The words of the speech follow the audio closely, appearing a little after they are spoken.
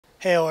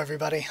Heyo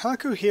everybody,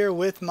 Haku here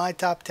with my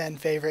top 10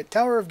 favorite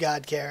Tower of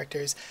God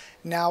characters.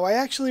 Now, I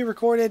actually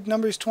recorded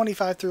numbers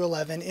 25 through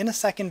 11 in a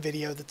second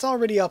video that's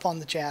already up on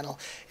the channel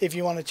if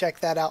you want to check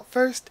that out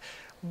first,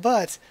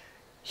 but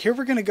here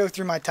we're going to go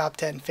through my top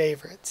 10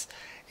 favorites.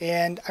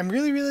 And I'm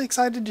really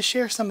excited to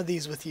share some of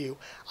these with you.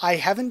 I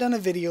haven't done a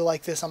video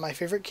like this on my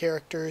favorite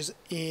characters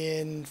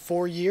in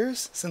 4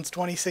 years, since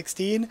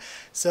 2016,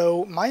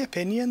 so my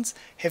opinions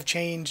have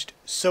changed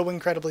so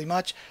incredibly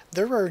much.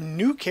 There are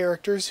new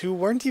characters who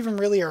weren't even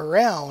really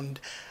around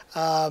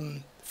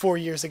 4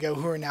 years ago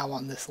who are now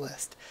on this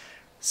list.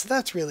 So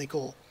that's really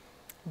cool.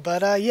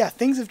 But yeah,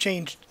 things have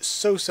changed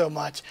so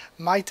much.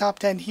 My top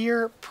 10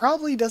 here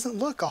probably doesn't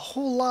look a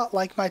whole lot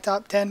like my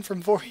top 10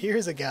 from 4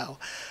 years ago.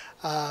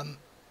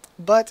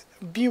 But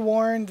be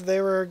warned,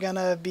 there are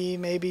gonna be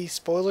maybe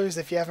spoilers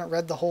if you haven't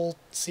read the whole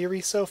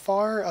series so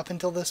far up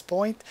until this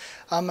point.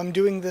 I'm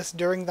doing this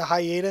during the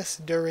hiatus,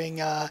 during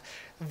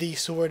the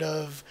sort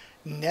of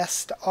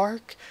Nest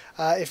arc.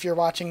 If you're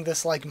watching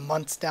this like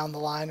months down the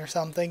line or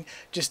something,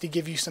 just to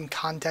give you some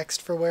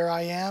context for where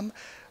I am.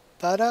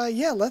 But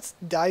yeah, let's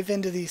dive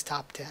into these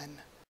top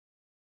 10.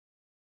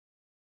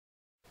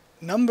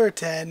 Number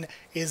 10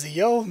 is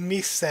Yo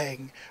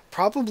Miseng,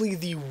 probably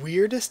the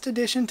weirdest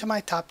addition to my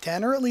top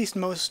 10, or at least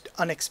most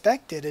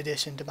unexpected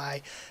addition to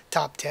my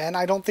top 10.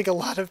 I don't think a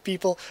lot of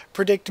people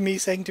predict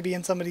Miseng to be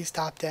in somebody's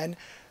top 10,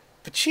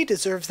 but she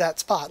deserves that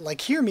spot. Like,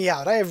 hear me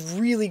out, I have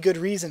really good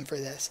reason for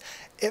this.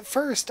 At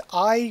first,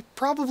 I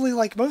probably,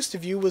 like most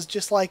of you, was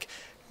just like,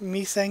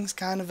 Miseng's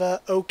kind of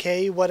a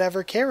okay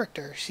whatever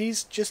character.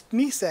 She's just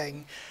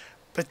Miseng.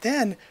 But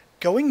then,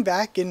 going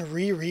back and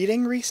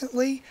rereading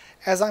recently,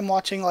 as I'm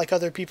watching like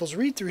other people's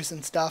read-throughs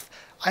and stuff,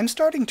 I'm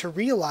starting to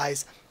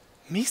realize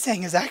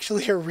Miseng is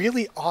actually a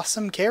really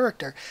awesome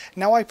character.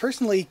 Now, I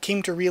personally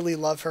came to really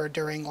love her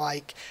during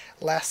like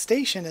Last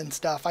Station and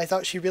stuff. I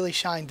thought she really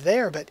shined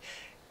there, but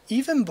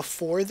even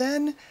before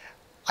then,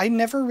 I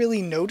never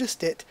really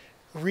noticed it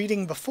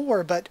reading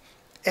before, but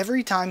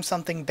every time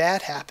something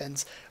bad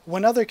happens,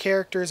 when other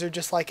characters are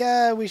just like,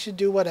 we should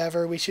do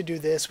whatever, we should do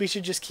this, we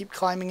should just keep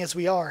climbing as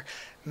we are,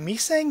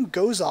 Miseng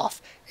goes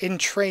off and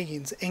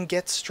trains and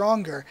gets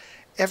stronger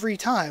every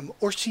time,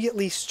 or she at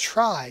least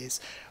tries.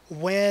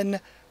 When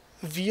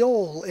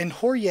Viol and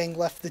Horyang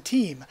left the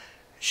team,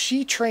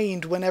 she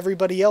trained when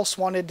everybody else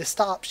wanted to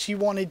stop. She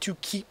wanted to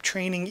keep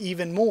training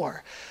even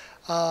more.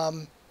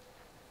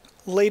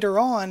 Later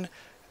on,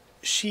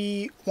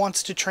 she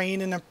wants to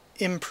train and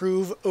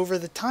improve over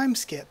the time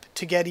skip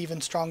to get even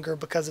stronger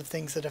because of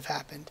things that have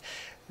happened.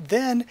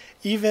 Then,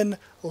 even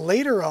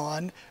later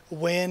on,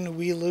 when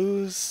we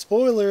lose,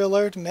 spoiler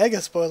alert,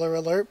 mega spoiler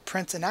alert,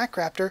 Prince and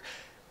Akraptor,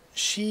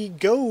 she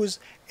goes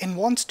and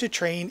wants to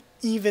train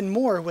even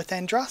more with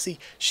Andrasi.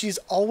 She's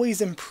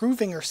always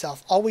improving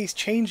herself, always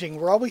changing.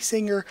 We're always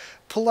seeing her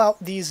pull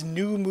out these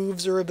new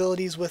moves or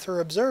abilities with her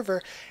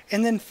Observer,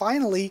 and then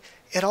finally,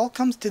 it all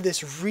comes to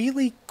this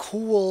really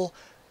cool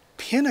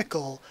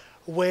pinnacle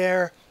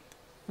where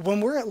when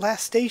we're at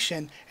Last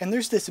Station and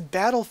there's this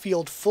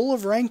battlefield full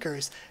of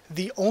rankers,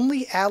 the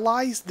only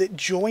allies that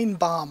join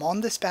Bomb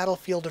on this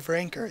battlefield of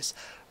rankers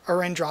are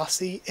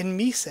Andrasi and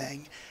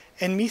Miseng.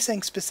 And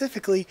Miseng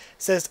specifically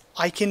says,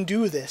 I can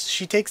do this.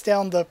 She takes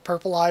down the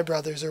Purple Eye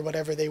Brothers or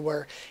whatever they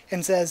were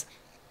and says,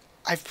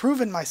 I've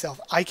proven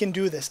myself. I can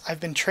do this. I've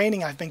been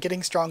training. I've been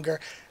getting stronger.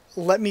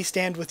 Let me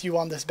stand with you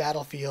on this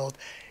battlefield.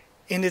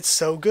 And it's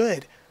so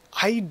good.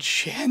 I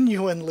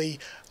genuinely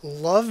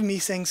love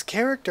Miseng's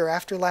character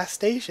after Last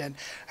Station,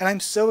 and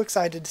I'm so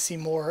excited to see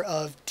more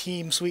of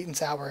Team Sweet and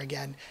Sour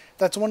again.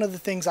 That's one of the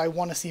things I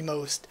want to see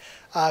most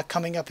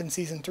coming up in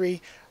Season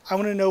 3. I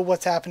want to know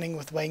what's happening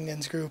with Wang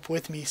Nin's group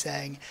with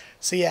Miseng.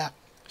 So yeah,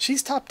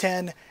 she's top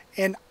 10,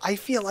 and I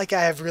feel like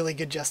I have really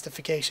good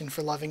justification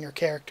for loving her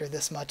character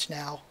this much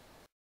now.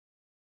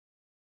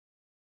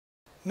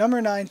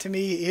 Number 9 to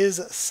me is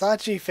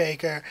Sachi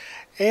Faker,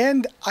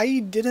 and I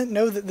didn't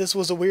know that this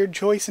was a weird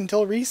choice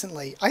until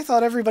recently. I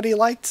thought everybody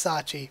liked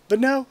Sachi,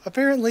 but no,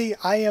 apparently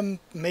I am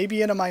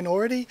maybe in a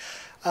minority.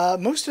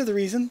 Most of the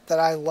reason that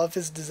I love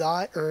his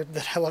design, or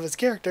that I love his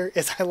character,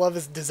 is I love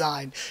his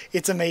design.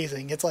 It's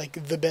amazing. It's like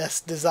the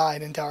best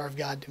design in Tower of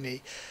God to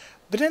me.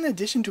 But in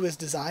addition to his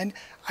design,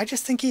 I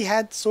just think he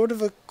had sort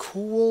of a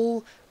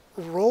cool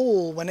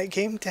role when it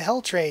came to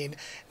Hell Train.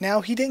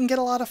 Now, he didn't get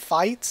a lot of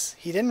fights.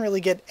 He didn't really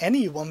get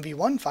any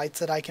 1v1 fights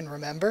that I can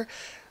remember.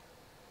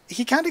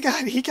 He kind of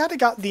got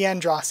the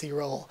Andrasi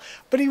role,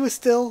 but he was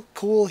still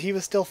cool. He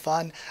was still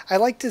fun. I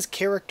liked his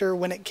character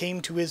when it came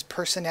to his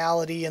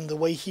personality and the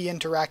way he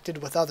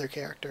interacted with other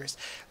characters.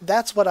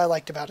 That's what I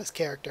liked about his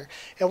character.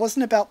 It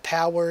wasn't about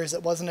powers.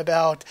 It wasn't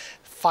about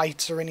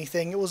fights or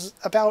anything. It was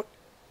about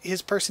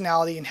his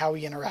personality and how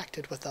he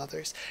interacted with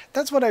others.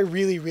 That's what I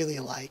really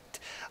liked,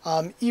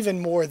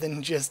 even more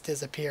than just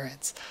his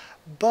appearance.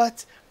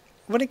 But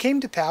when it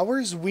came to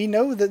powers, we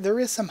know that there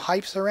is some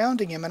hype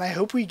surrounding him, and I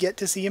hope we get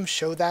to see him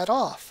show that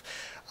off.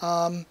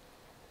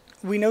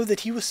 We know that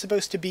he was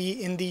supposed to be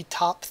in the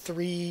top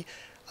 3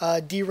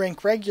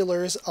 D-rank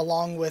regulars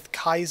along with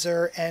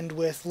Kaiser and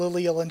with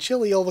Lilial and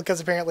Chilial,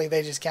 because apparently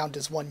they just count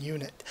as one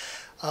unit.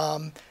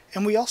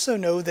 And we also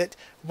know that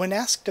when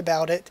asked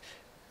about it,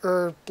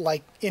 or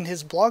like in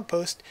his blog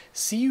post,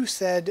 Siu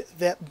said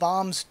that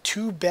Bomb's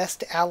two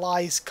best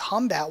allies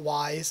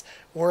combat-wise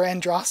were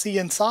Andrasi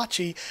and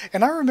Sachi,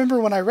 and I remember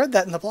when I read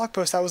that in the blog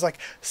post, I was like,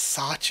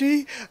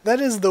 Sachi? That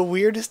is the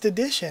weirdest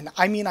addition.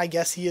 I mean, I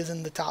guess he is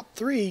in the top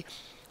 3,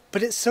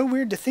 but it's so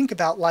weird to think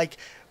about, like,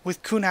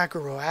 with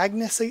Kunaguro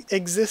Agnes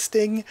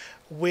existing,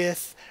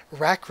 with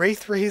Rack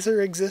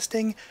Wraithrazor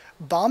existing,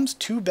 Bomb's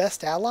two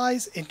best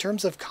allies in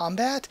terms of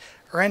combat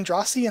are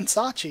Andrasi and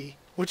Sachi,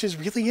 which is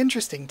really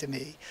interesting to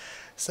me.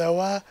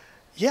 So,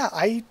 yeah,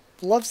 I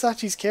love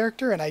Sachi's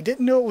character, and I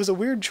didn't know it was a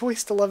weird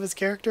choice to love his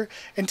character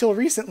until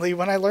recently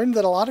when I learned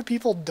that a lot of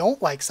people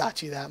don't like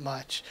Sachi that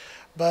much.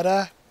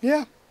 But,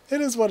 yeah,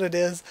 it is what it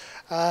is.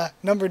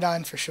 Number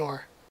 9 for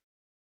sure.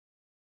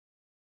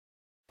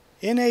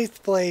 In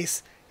 8th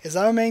place is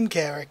our main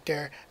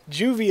character,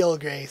 Juvial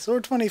Grace,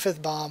 or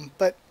 25th Bomb,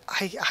 but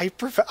I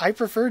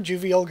prefer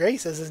Juvial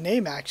Grace as his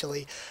name,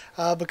 actually,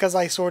 because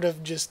I sort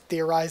of just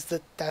theorized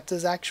that that's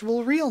his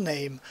actual real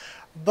name.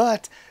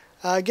 But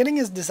getting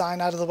his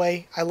design out of the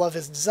way, I love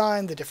his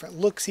design, the different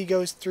looks he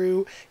goes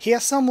through. He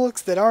has some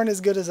looks that aren't as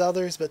good as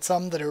others, but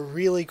some that are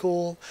really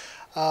cool.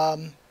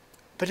 But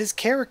his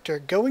character,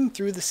 going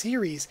through the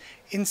series,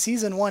 in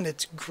Season 1,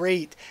 it's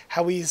great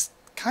how he's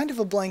kind of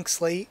a blank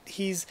slate.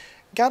 He's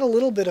got a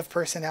little bit of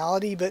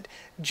personality, but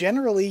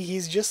generally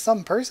he's just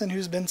some person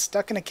who's been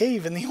stuck in a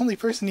cave, and the only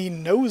person he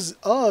knows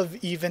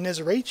of even is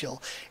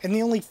Rachel, and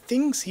the only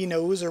things he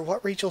knows are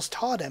what Rachel's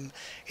taught him,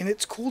 and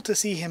it's cool to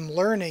see him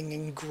learning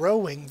and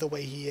growing the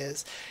way he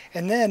is.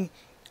 And then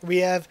we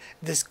have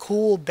this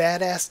cool,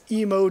 badass,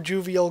 emo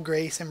Juvial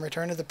Grace in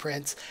Return of the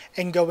Prince,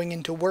 and going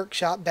into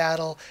Workshop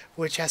Battle,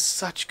 which has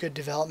such good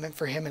development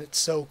for him, and it's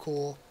so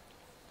cool.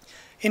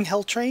 In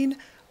Hell Train,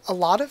 a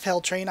lot of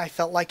Hell Train, I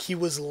felt like he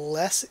was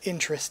less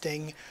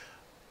interesting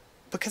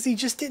because he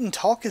just didn't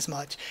talk as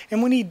much.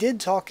 And when he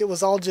did talk, it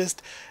was all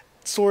just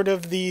sort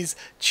of these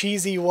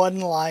cheesy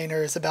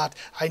one-liners about,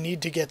 I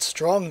need to get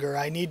stronger,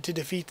 I need to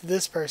defeat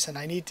this person,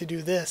 I need to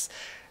do this.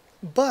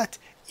 But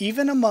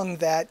even among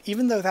that,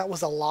 even though that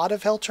was a lot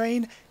of Hell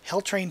Train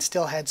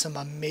still had some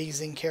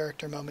amazing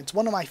character moments.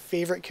 One of my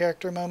favorite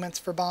character moments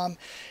for Bomb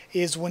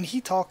is when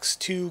he talks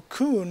to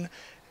Kun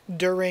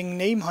during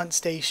Name Hunt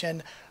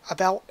Station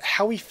about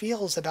how he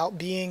feels about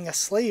being a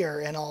slayer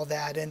and all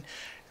that, and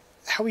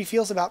how he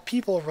feels about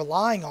people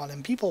relying on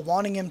him, people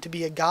wanting him to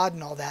be a god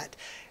and all that.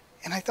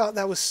 And I thought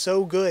that was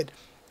so good.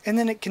 And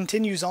then it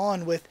continues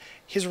on with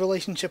his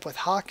relationship with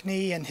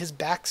Haku and his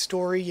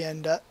backstory,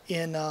 and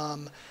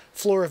in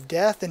Floor of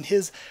Death, and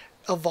his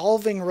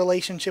evolving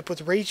relationship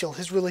with Rachel.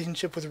 His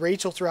relationship with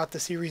Rachel throughout the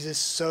series is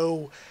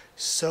so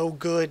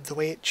good. The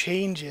way it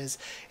changes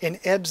and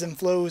ebbs and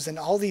flows in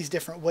all these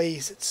different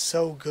ways, it's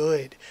so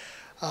good.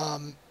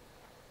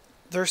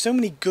 There are so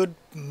many good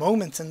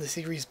moments in the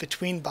series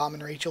between Bomb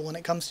and Rachel when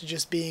it comes to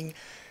just being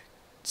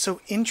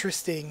so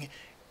interesting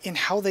in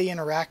how they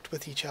interact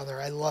with each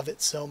other. I love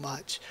it so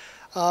much.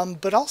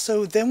 But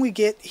also, then we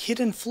get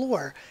Hidden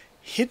Floor.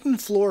 Hidden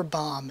Floor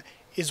Bomb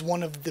is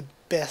one of the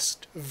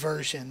best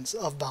versions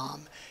of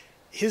Bomb.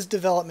 His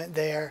development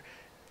there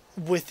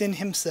within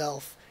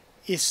himself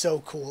is so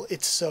cool.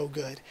 It's so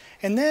good.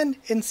 And then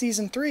in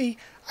Season 3,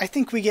 I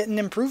think we get an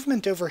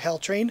improvement over Hell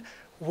Train,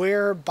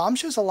 where Bomb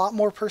shows a lot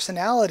more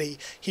personality.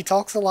 He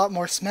talks a lot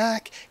more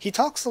smack. He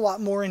talks a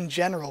lot more in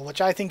general, which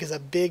I think is a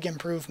big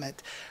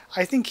improvement.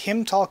 I think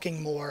him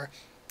talking more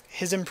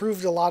has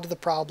improved a lot of the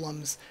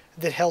problems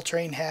that Hell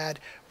Train had,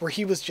 where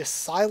he was just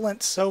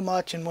silent so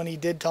much, and when he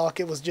did talk,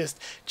 it was just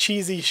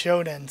cheesy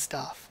shonen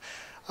stuff.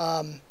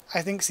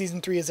 I think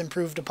Season 3 has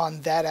improved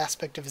upon that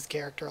aspect of his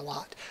character a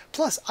lot.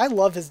 Plus, I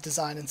love his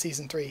design in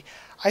Season 3.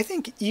 I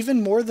think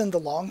even more than the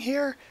long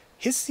hair,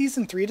 his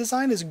Season 3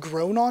 design has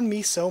grown on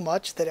me so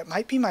much that it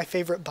might be my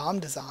favorite Bomb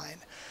design.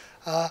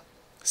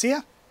 So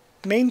yeah,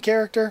 main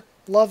character,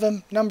 love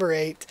him, number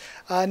 8.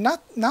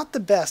 Not the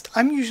best.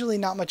 I'm usually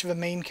not much of a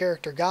main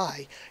character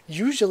guy.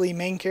 Usually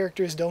main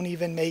characters don't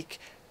even make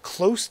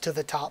close to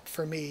the top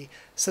for me.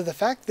 So the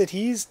fact that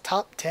he's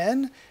top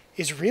 10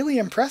 is really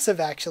impressive,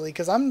 actually,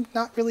 because I'm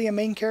not really a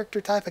main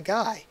character type of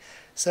guy.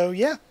 So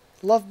yeah,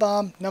 love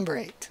Bomb, number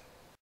 8.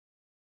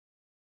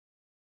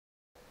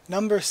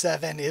 Number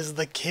 7 is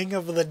the king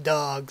of the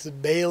dogs,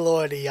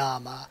 Baylord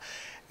Yama.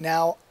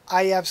 Now,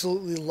 I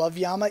absolutely love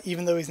Yama,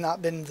 even though he's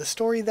not been in the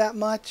story that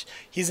much.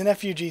 He's an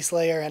FUG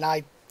Slayer, and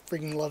I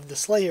freaking love the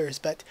Slayers,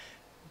 but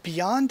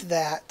beyond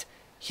that,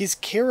 his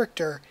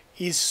character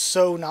is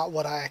so not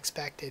what I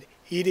expected.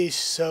 It is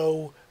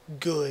so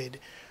good.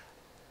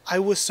 I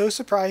was so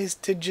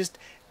surprised to just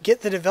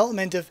get the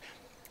development of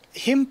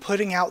him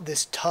putting out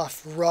this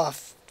tough,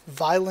 rough,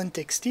 violent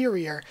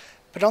exterior,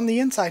 but on the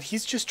inside,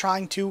 he's just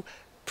trying to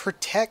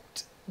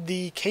protect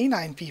the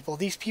canine people,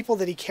 these people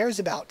that he cares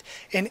about,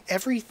 and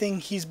everything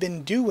he's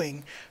been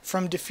doing,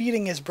 from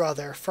defeating his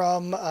brother,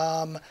 from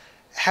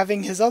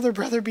having his other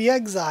brother be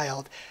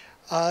exiled,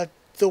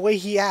 the way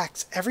he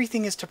acts,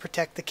 everything is to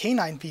protect the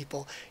canine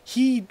people.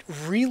 He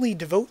really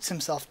devotes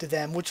himself to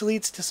them, which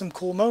leads to some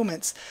cool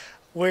moments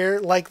where,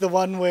 like the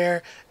one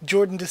where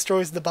Jordan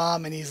destroys the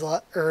bomb and he's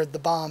like, or the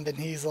bomb, and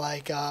he's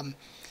like,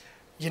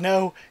 you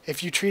know,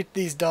 if you treat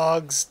these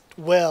dogs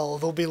well,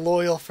 they'll be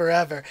loyal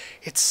forever.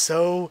 It's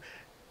so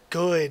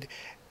good.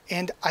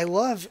 And I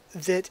love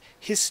that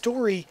his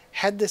story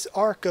had this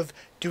arc of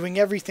doing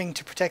everything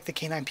to protect the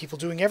canine people,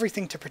 doing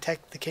everything to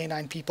protect the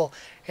canine people,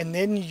 and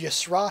then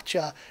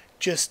Yusracha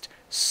just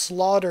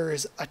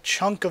slaughters a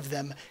chunk of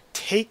them,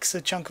 takes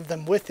a chunk of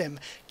them with him,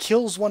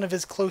 kills one of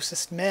his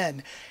closest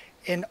men,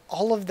 and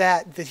all of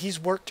that he's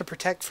worked to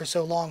protect for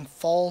so long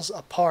falls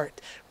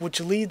apart, which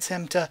leads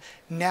him to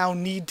now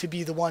need to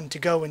be the one to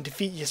go and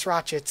defeat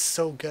Yusracha. It's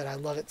so good. I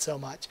love it so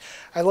much.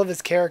 I love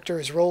his character,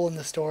 his role in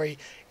the story.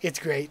 It's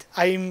great.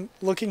 I'm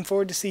looking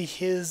forward to see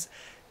his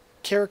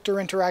character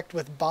interact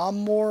with Bomb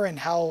more and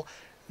how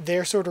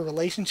their sort of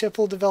relationship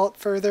will develop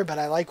further, but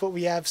I like what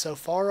we have so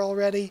far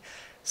already.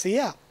 So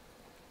yeah.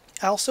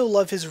 I also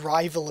love his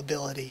rival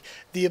ability.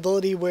 The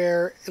ability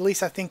where, at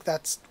least I think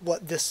that's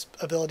what this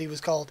ability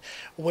was called,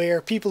 where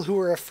people who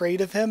are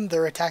afraid of him,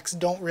 their attacks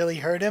don't really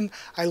hurt him.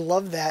 I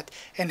love that,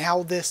 and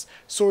how this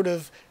sort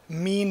of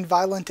mean,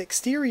 violent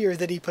exterior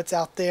that he puts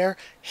out there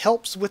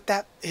helps with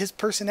that, his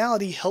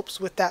personality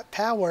helps with that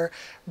power,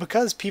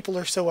 because people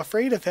are so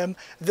afraid of him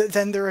that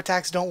then their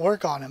attacks don't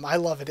work on him. I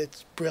love it.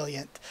 It's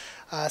brilliant.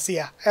 So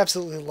yeah,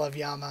 absolutely love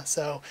Yama.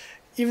 So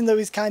even though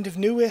he's kind of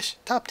newish,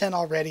 top 10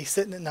 already,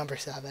 sitting at number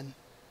 7.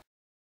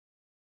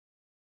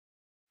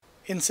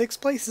 In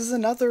 6th place is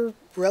another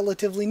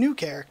relatively new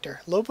character,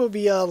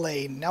 Lopobia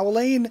Elaine. Now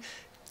Elaine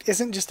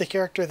isn't just a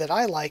character that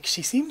I like,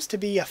 she seems to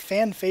be a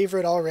fan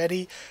favorite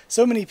already.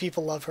 So many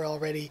people love her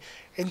already,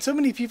 and so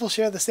many people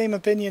share the same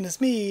opinion as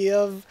me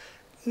of,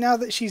 now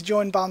that she's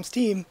joined Bomb's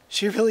team,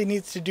 she really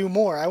needs to do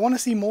more. I want to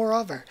see more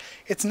of her.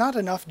 It's not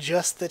enough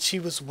just that she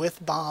was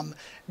with Bomb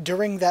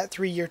during that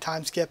 3-year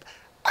time skip.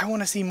 I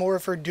want to see more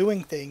of her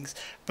doing things,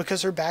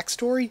 because her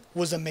backstory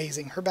was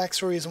amazing. Her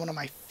backstory is one of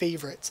my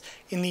favorites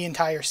in the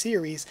entire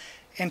series,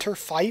 and her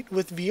fight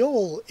with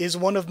Viol is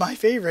one of my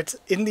favorites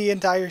in the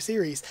entire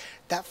series.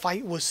 That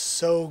fight was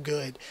so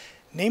good.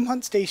 Name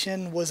Hunt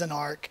Station was an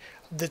arc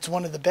that's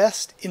one of the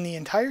best in the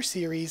entire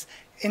series,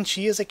 and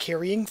she is a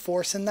carrying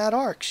force in that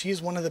arc. She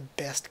is one of the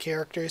best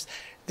characters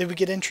that we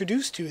get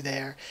introduced to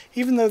there,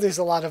 even though there's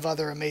a lot of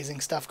other amazing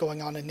stuff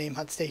going on in Name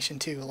Hunt Station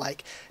too.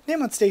 Like, Name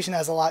Hunt Station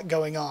has a lot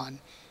going on.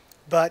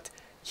 But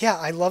yeah,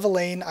 I love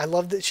Elaine. I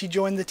love that she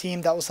joined the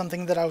team. That was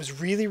something that I was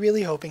really,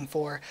 really hoping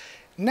for.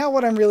 Now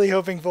what I'm really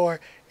hoping for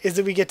is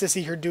that we get to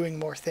see her doing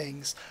more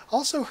things.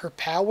 Also, her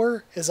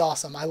power is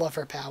awesome. I love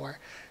her power.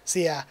 So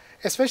yeah,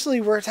 especially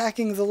we're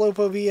attacking the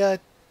Lopobia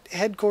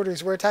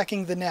headquarters. We're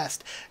attacking the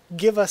nest.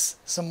 Give us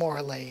some more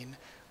Elaine.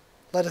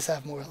 Let us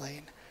have more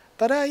Elaine.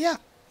 But yeah.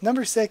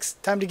 Number 6,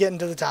 time to get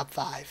into the top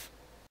 5.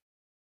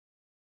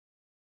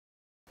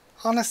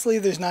 Honestly,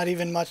 there's not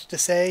even much to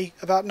say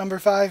about number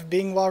 5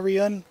 being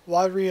Hwa-Ryun.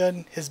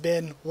 Hwa-Ryun has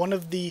been one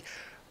of the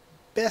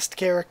best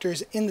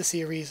characters in the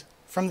series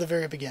from the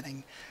very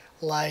beginning.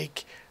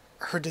 Like,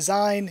 her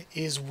design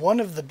is one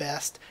of the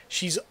best.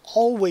 She's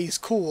always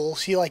cool.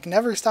 She like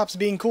never stops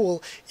being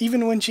cool,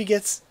 even when she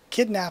gets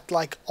kidnapped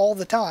like all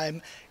the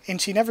time, and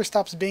she never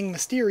stops being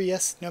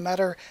mysterious no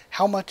matter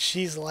how much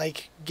she's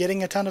like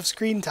getting a ton of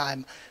screen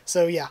time.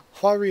 So yeah,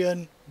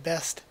 Hwa-Ryun,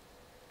 best.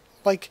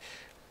 Like,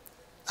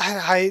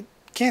 I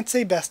can't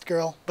say best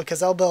girl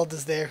because Elbeld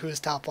is there, who is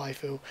top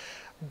waifu,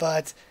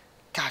 but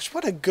gosh,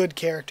 what a good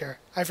character.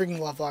 I freaking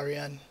love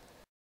Hwa-Ryun.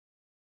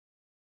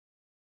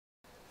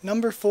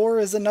 Number 4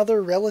 is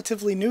another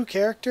relatively new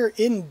character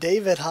in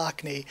David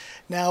Hockney.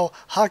 Now,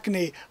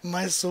 Hockney,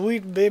 my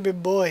sweet baby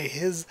boy,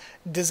 his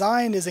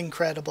design is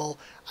incredible.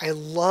 I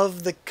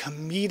love the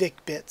comedic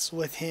bits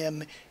with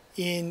him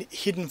in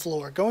Hidden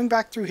Floor. Going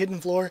back through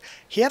Hidden Floor,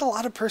 he had a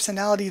lot of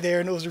personality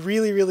there, and it was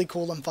really, really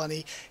cool and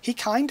funny. He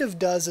kind of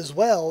does as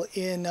well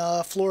in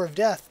Floor of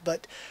Death,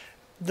 but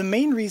the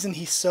main reason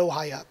he's so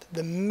high up,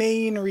 the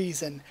main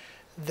reason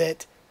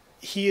that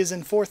he is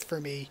in 4th for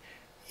me,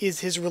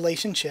 is his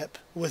relationship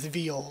with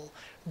Viol.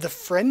 The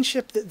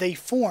friendship that they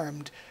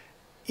formed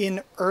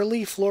in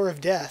early Floor of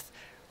Death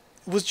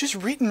was just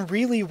written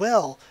really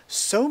well.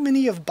 So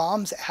many of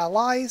Bomb's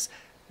allies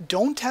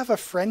don't have a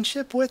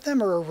friendship with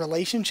him or a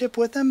relationship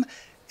with him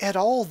at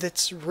all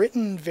that's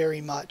written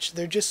very much.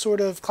 They're just sort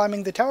of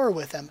climbing the tower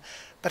with him.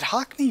 But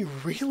Hockney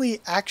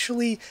really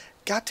actually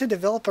got to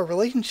develop a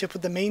relationship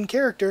with the main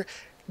character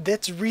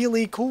that's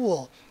really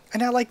cool.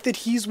 And I like that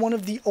he's one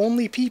of the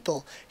only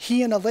people,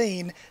 he and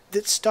Elaine,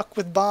 that stuck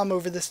with Bomb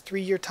over this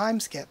 3-year time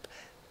skip.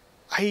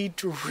 I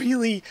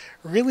really,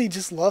 really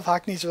just love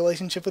Hockney's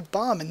relationship with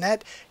Bomb, and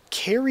that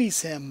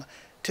carries him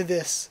to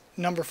this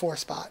number 4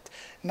 spot.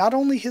 Not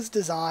only his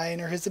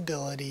design or his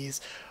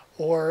abilities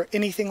or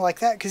anything like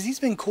that, because he's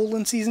been cool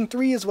in Season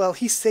 3 as well.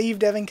 He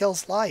saved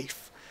Evankel's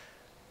life.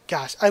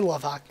 Gosh, I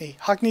love Hockney.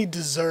 Hockney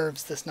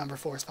deserves this number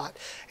 4 spot.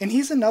 And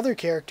he's another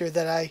character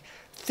that I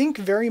think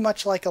very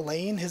much like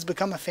Elaine has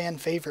become a fan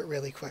favorite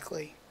really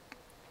quickly.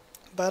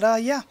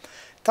 But yeah,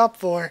 top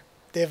 4,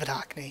 David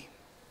Hockney.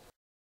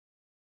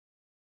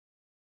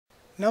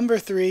 Number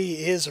 3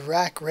 is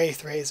Rack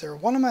Wraithrazor,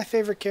 one of my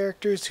favorite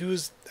characters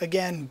who's,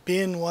 again,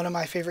 been one of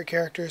my favorite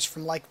characters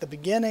from like the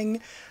beginning.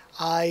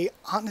 I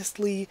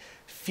honestly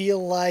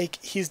feel like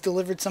he's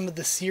delivered some of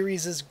the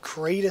series'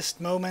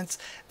 greatest moments.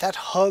 That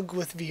hug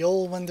with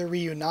Viol when they're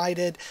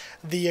reunited,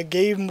 the a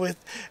game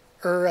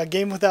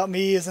without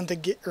me isn't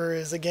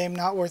is a game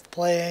not worth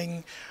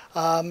playing,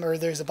 or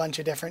there's a bunch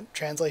of different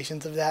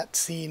translations of that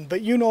scene,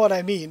 but you know what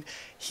I mean.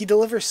 He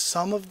delivers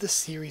some of the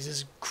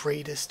series'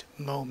 greatest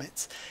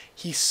moments.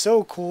 He's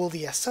so cool.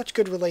 He has such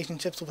good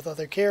relationships with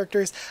other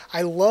characters.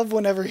 I love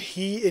whenever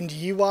he and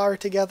Yua are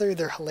together.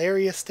 They're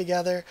hilarious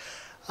together.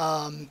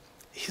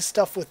 His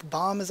stuff with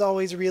Bomb is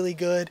always really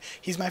good.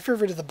 He's my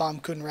favorite of the Bomb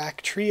Kun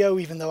Rack trio,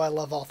 even though I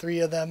love all 3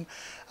 of them.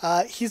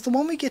 He's the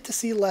one we get to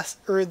see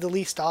the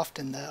least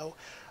often, though.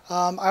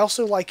 I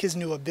also like his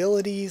new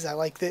abilities. I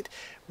like that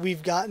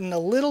we've gotten a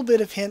little bit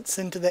of hints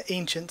into the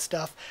ancient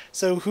stuff,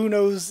 so who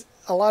knows,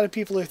 a lot of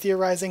people are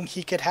theorizing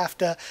he could have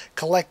to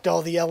collect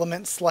all the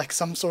elements like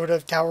some sort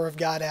of Tower of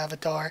God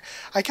avatar.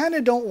 I kind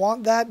of don't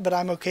want that, but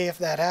I'm okay if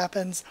that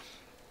happens.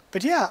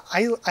 But yeah,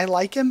 I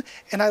like him,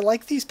 and I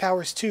like these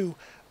powers too,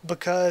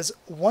 because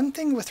one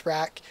thing with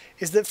Rack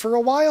is that for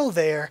a while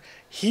there,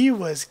 he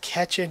was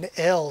catching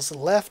L's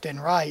left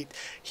and right.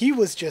 He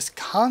was just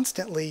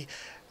constantly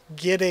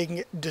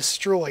getting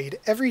destroyed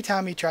every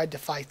time he tried to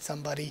fight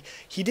somebody.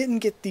 He didn't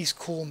get these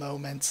cool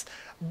moments,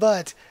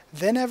 but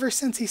then ever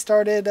since he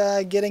started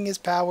getting his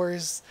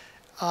powers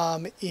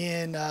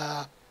in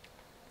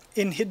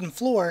Hidden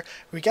Floor,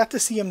 we got to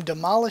see him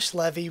demolish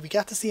Levy. We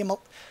got to see him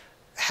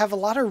have a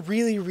lot of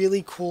really,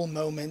 really cool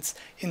moments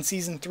in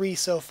Season 3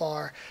 so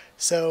far.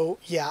 So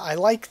yeah, I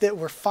like that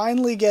we're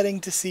finally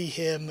getting to see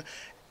him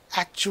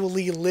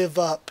actually live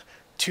up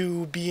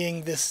to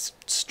being this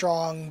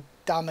strong,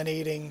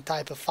 dominating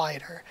type of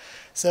fighter.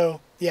 So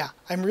yeah,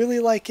 I'm really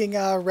liking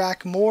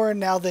Rack more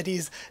now that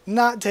he's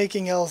not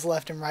taking L's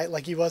left and right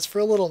like he was for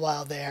a little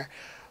while there.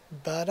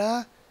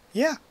 But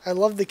yeah, I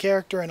love the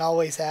character and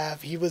always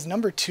have. He was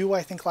number 2,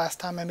 I think, last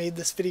time I made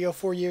this video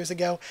 4 years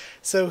ago,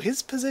 so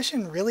his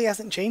position really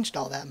hasn't changed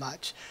all that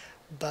much.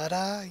 But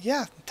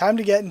yeah, time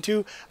to get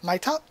into my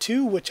top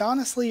 2, which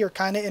honestly are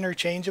kind of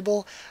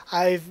interchangeable.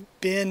 I've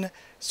been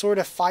sort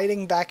of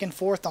fighting back and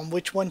forth on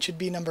which one should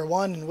be number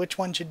 1 and which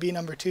one should be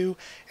number 2,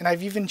 and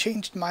I've even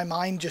changed my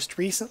mind just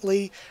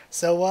recently,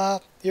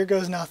 so here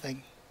goes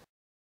nothing.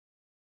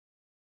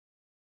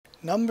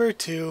 Number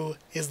 2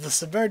 is the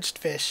submerged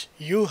fish,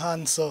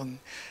 Yuhan Sung.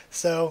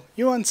 So,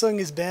 Yuhan Sung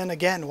has been,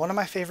 again, one of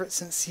my favorites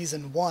since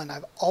Season 1.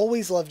 I've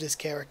always loved his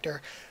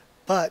character,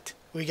 but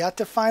we got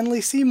to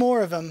finally see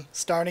more of him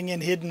starting in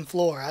Hidden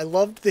Floor. I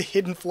loved the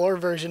Hidden Floor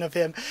version of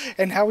him,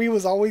 and how he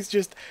was always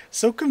just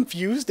so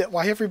confused at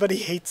why everybody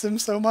hates him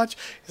so much.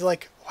 He's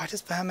like, why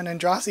does Bam and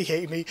Andrasi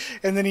hate me?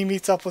 And then he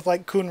meets up with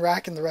like Kun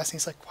Rak and the rest,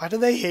 and he's like, why do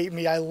they hate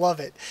me? I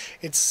love it.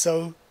 It's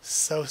so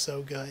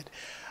good.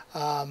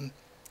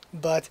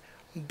 But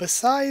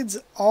besides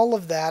all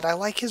of that, I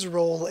like his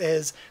role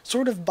as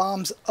sort of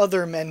Bomb's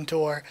other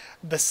mentor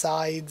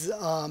besides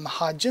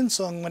Ha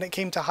Jin-sung when it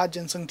came to Ha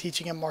Jin-sung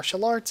teaching him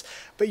martial arts,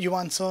 but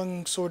Yuan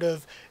Sung sort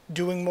of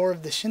doing more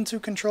of the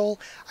Shinsu control.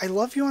 I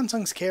love Yuan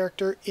Sung's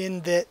character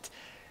in that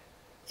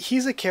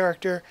he's a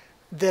character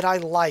that I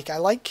like. I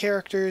like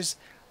characters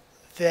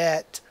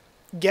that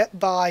get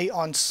by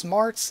on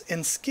smarts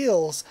and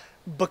skills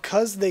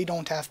because they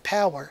don't have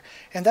power.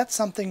 And that's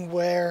something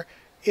where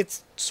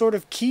it's sort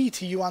of key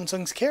to Yuan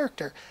Sung's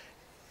character,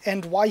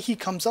 and why he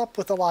comes up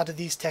with a lot of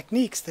these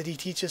techniques that he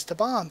teaches to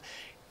Bomb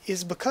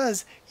is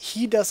because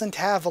he doesn't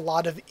have a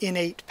lot of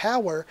innate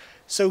power,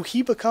 so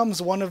he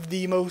becomes one of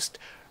the most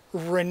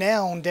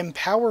renowned and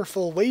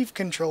powerful wave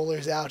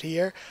controllers out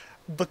here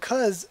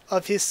because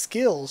of his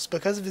skills,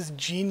 because of his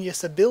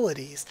genius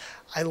abilities.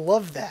 I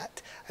love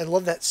that. I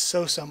love that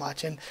so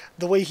much, and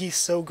the way he's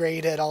so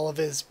great at all of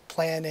his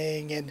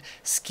planning and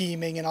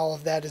scheming and all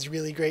of that is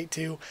really great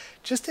too.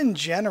 Just in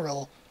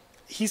general,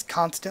 he's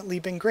constantly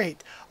been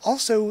great.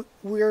 Also,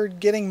 we're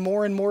getting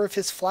more and more of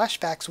his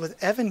flashbacks with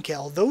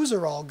Evankel. Those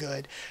are all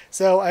good.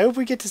 So I hope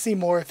we get to see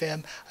more of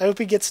him. I hope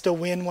he gets to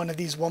win one of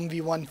these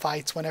 1v1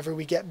 fights whenever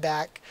we get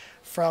back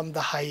from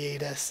the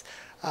hiatus.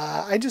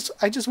 I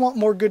just want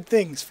more good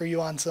things for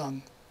Yuan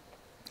Sung.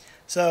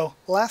 So,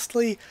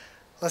 lastly,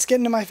 let's get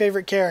into my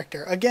favorite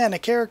character. Again, a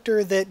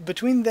character that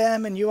between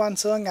them and Yuan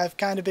Sung, I've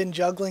kind of been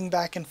juggling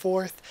back and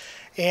forth.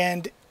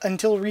 And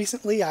until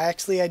recently, I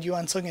actually had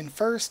Yuan Sung in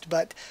first,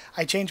 but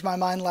I changed my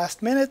mind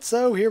last minute,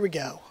 so here we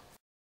go.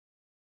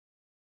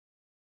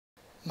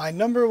 My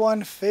number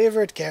 1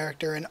 favorite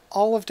character in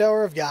all of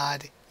Tower of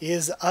God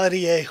is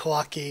Arie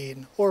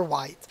Joaquin, or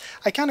White.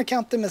 I kind of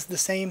count them as the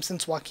same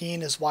since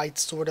Joaquin is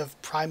White's sort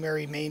of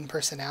primary main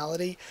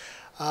personality.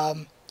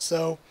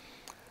 So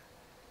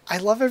I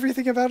love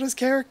everything about his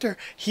character.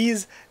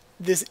 He's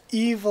this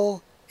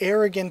evil,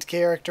 arrogant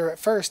character at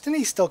first, and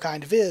he still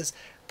kind of is,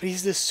 but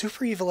he's this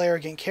super evil,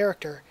 arrogant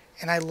character.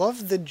 and I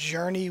love the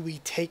journey we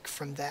take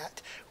from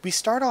that. We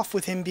start off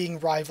with him being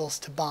rivals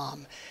to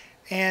Bomb,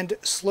 and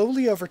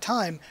slowly over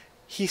time,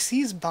 he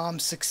sees Bomb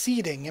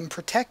succeeding and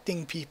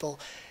protecting people,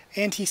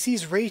 and he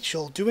sees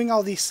Rachel doing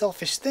all these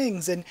selfish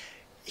things, and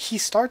he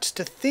starts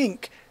to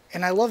think,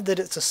 and I love that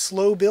it's a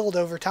slow build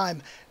over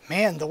time.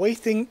 Man, the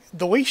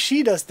way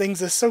she does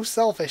things is so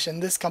selfish,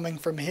 and this coming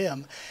from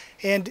him.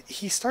 And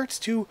he starts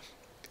to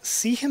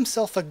see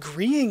himself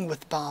agreeing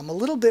with Bomb a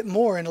little bit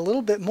more and a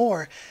little bit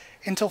more,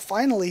 until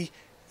finally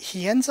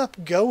he ends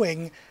up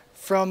going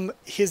from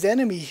his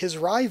enemy, his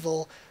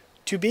rival,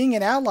 to being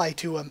an ally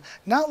to him.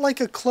 Not like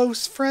a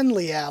close,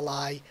 friendly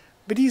ally,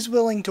 but he's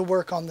willing to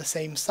work on the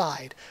same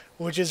side,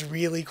 which is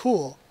really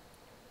cool.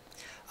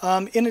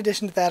 In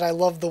addition to that, I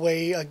love the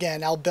way,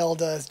 again,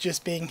 Albelda is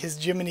just being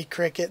his Jiminy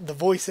Cricket, the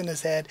voice in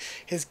his head,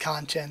 his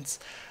conscience.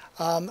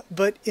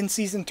 But in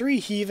Season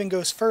 3, he even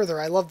goes further.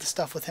 I love the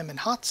stuff with him and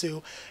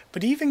Hatsu,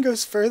 but he even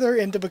goes further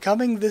into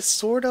becoming this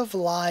sort of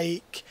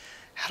like,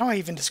 how do I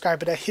even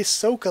describe it, a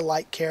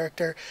Hisoka-like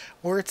character,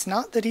 where it's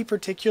not that he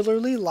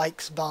particularly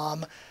likes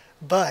Bomb,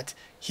 but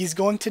he's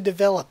going to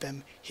develop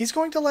him. He's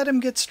going to let him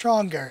get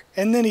stronger,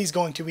 and then he's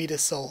going to eat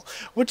his soul.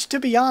 Which, to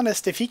be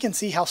honest, if he can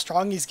see how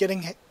strong he's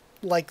getting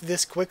like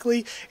this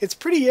quickly, it's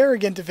pretty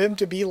arrogant of him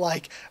to be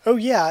like, oh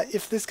yeah,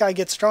 if this guy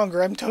gets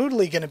stronger, I'm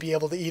totally going to be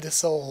able to eat his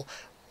soul.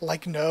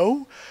 Like,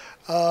 no.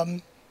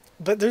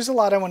 But there's a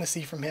lot I want to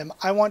see from him.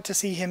 I want to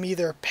see him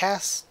either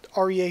pass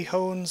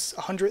Arie-Hone's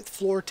 100th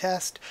floor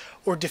test,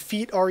 or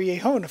defeat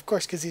Arie-Hone, of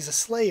course, because he's a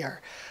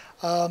Slayer.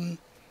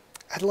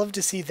 I'd love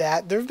to see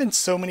that. There have been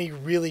so many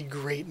really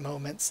great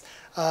moments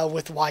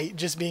with White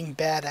just being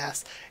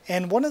badass.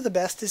 And one of the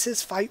best is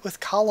his fight with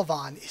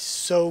Caliban is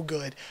so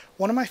good.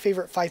 One of my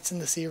favorite fights in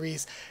the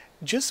series,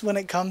 just when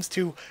it comes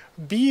to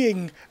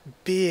being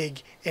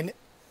big and,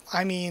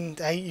 I mean,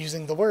 I hate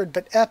using the word,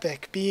 but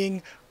epic,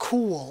 being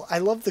cool. I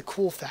love the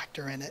cool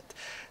factor in it.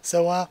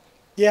 So,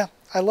 yeah,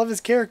 I love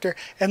his character,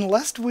 and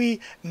lest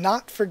we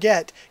not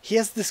forget, he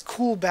has this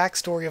cool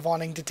backstory of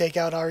wanting to take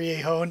out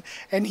Arie-Hone,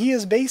 and he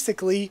is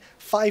basically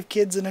 5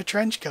 kids in a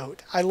trench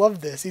coat. I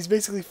love this. He's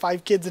basically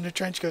 5 kids in a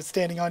trench coat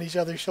standing on each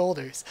other's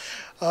shoulders.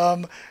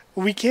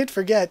 We can't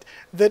forget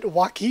that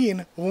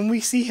Joaquin, when we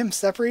see him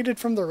separated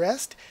from the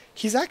rest,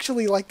 he's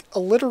actually like a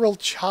literal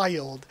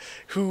child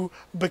who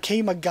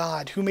became a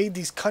god, who made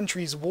these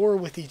countries war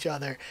with each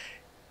other.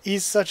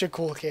 He's such a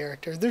cool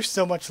character. There's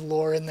so much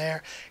lore in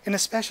there, and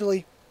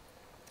especially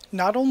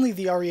not only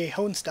the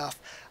Arie-Hone stuff.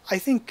 I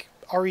think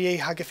Arie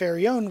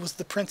Hagafarion was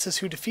the princess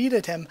who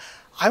defeated him.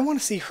 I want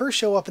to see her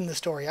show up in the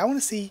story. I want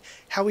to see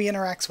how he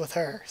interacts with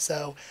her.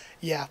 So,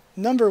 yeah,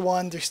 number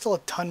 1, there's still a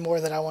ton more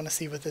that I want to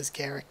see with this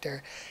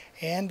character.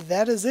 And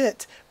that is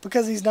it.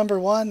 Because he's number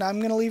 1, I'm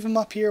going to leave him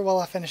up here while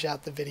I finish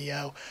out the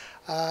video.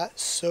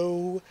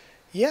 So,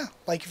 yeah,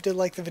 if you did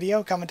like the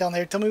video, comment down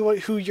there. Tell me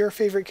who your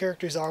favorite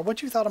characters are,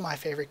 what you thought of my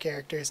favorite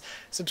characters.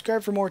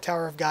 Subscribe for more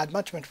Tower of God,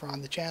 much more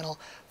on the channel.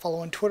 Follow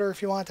on Twitter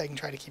if you want. I can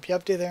try to keep you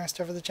updated there and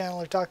stuff for the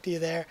channel or talk to you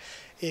there.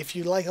 If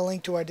you'd like a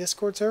link to our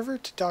Discord server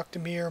to talk to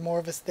me or more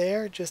of us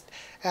there, just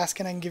ask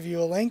and I can give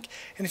you a link.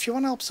 And if you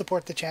want to help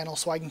support the channel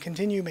so I can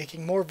continue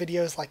making more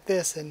videos like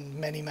this and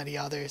many, many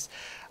others,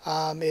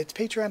 it's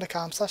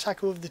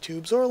patreon.com/Haku of the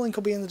Tubes, or a link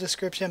will be in the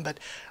description. But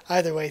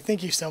either way,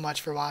 thank you so much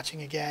for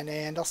watching again,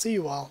 and I'll see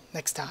you all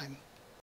next time.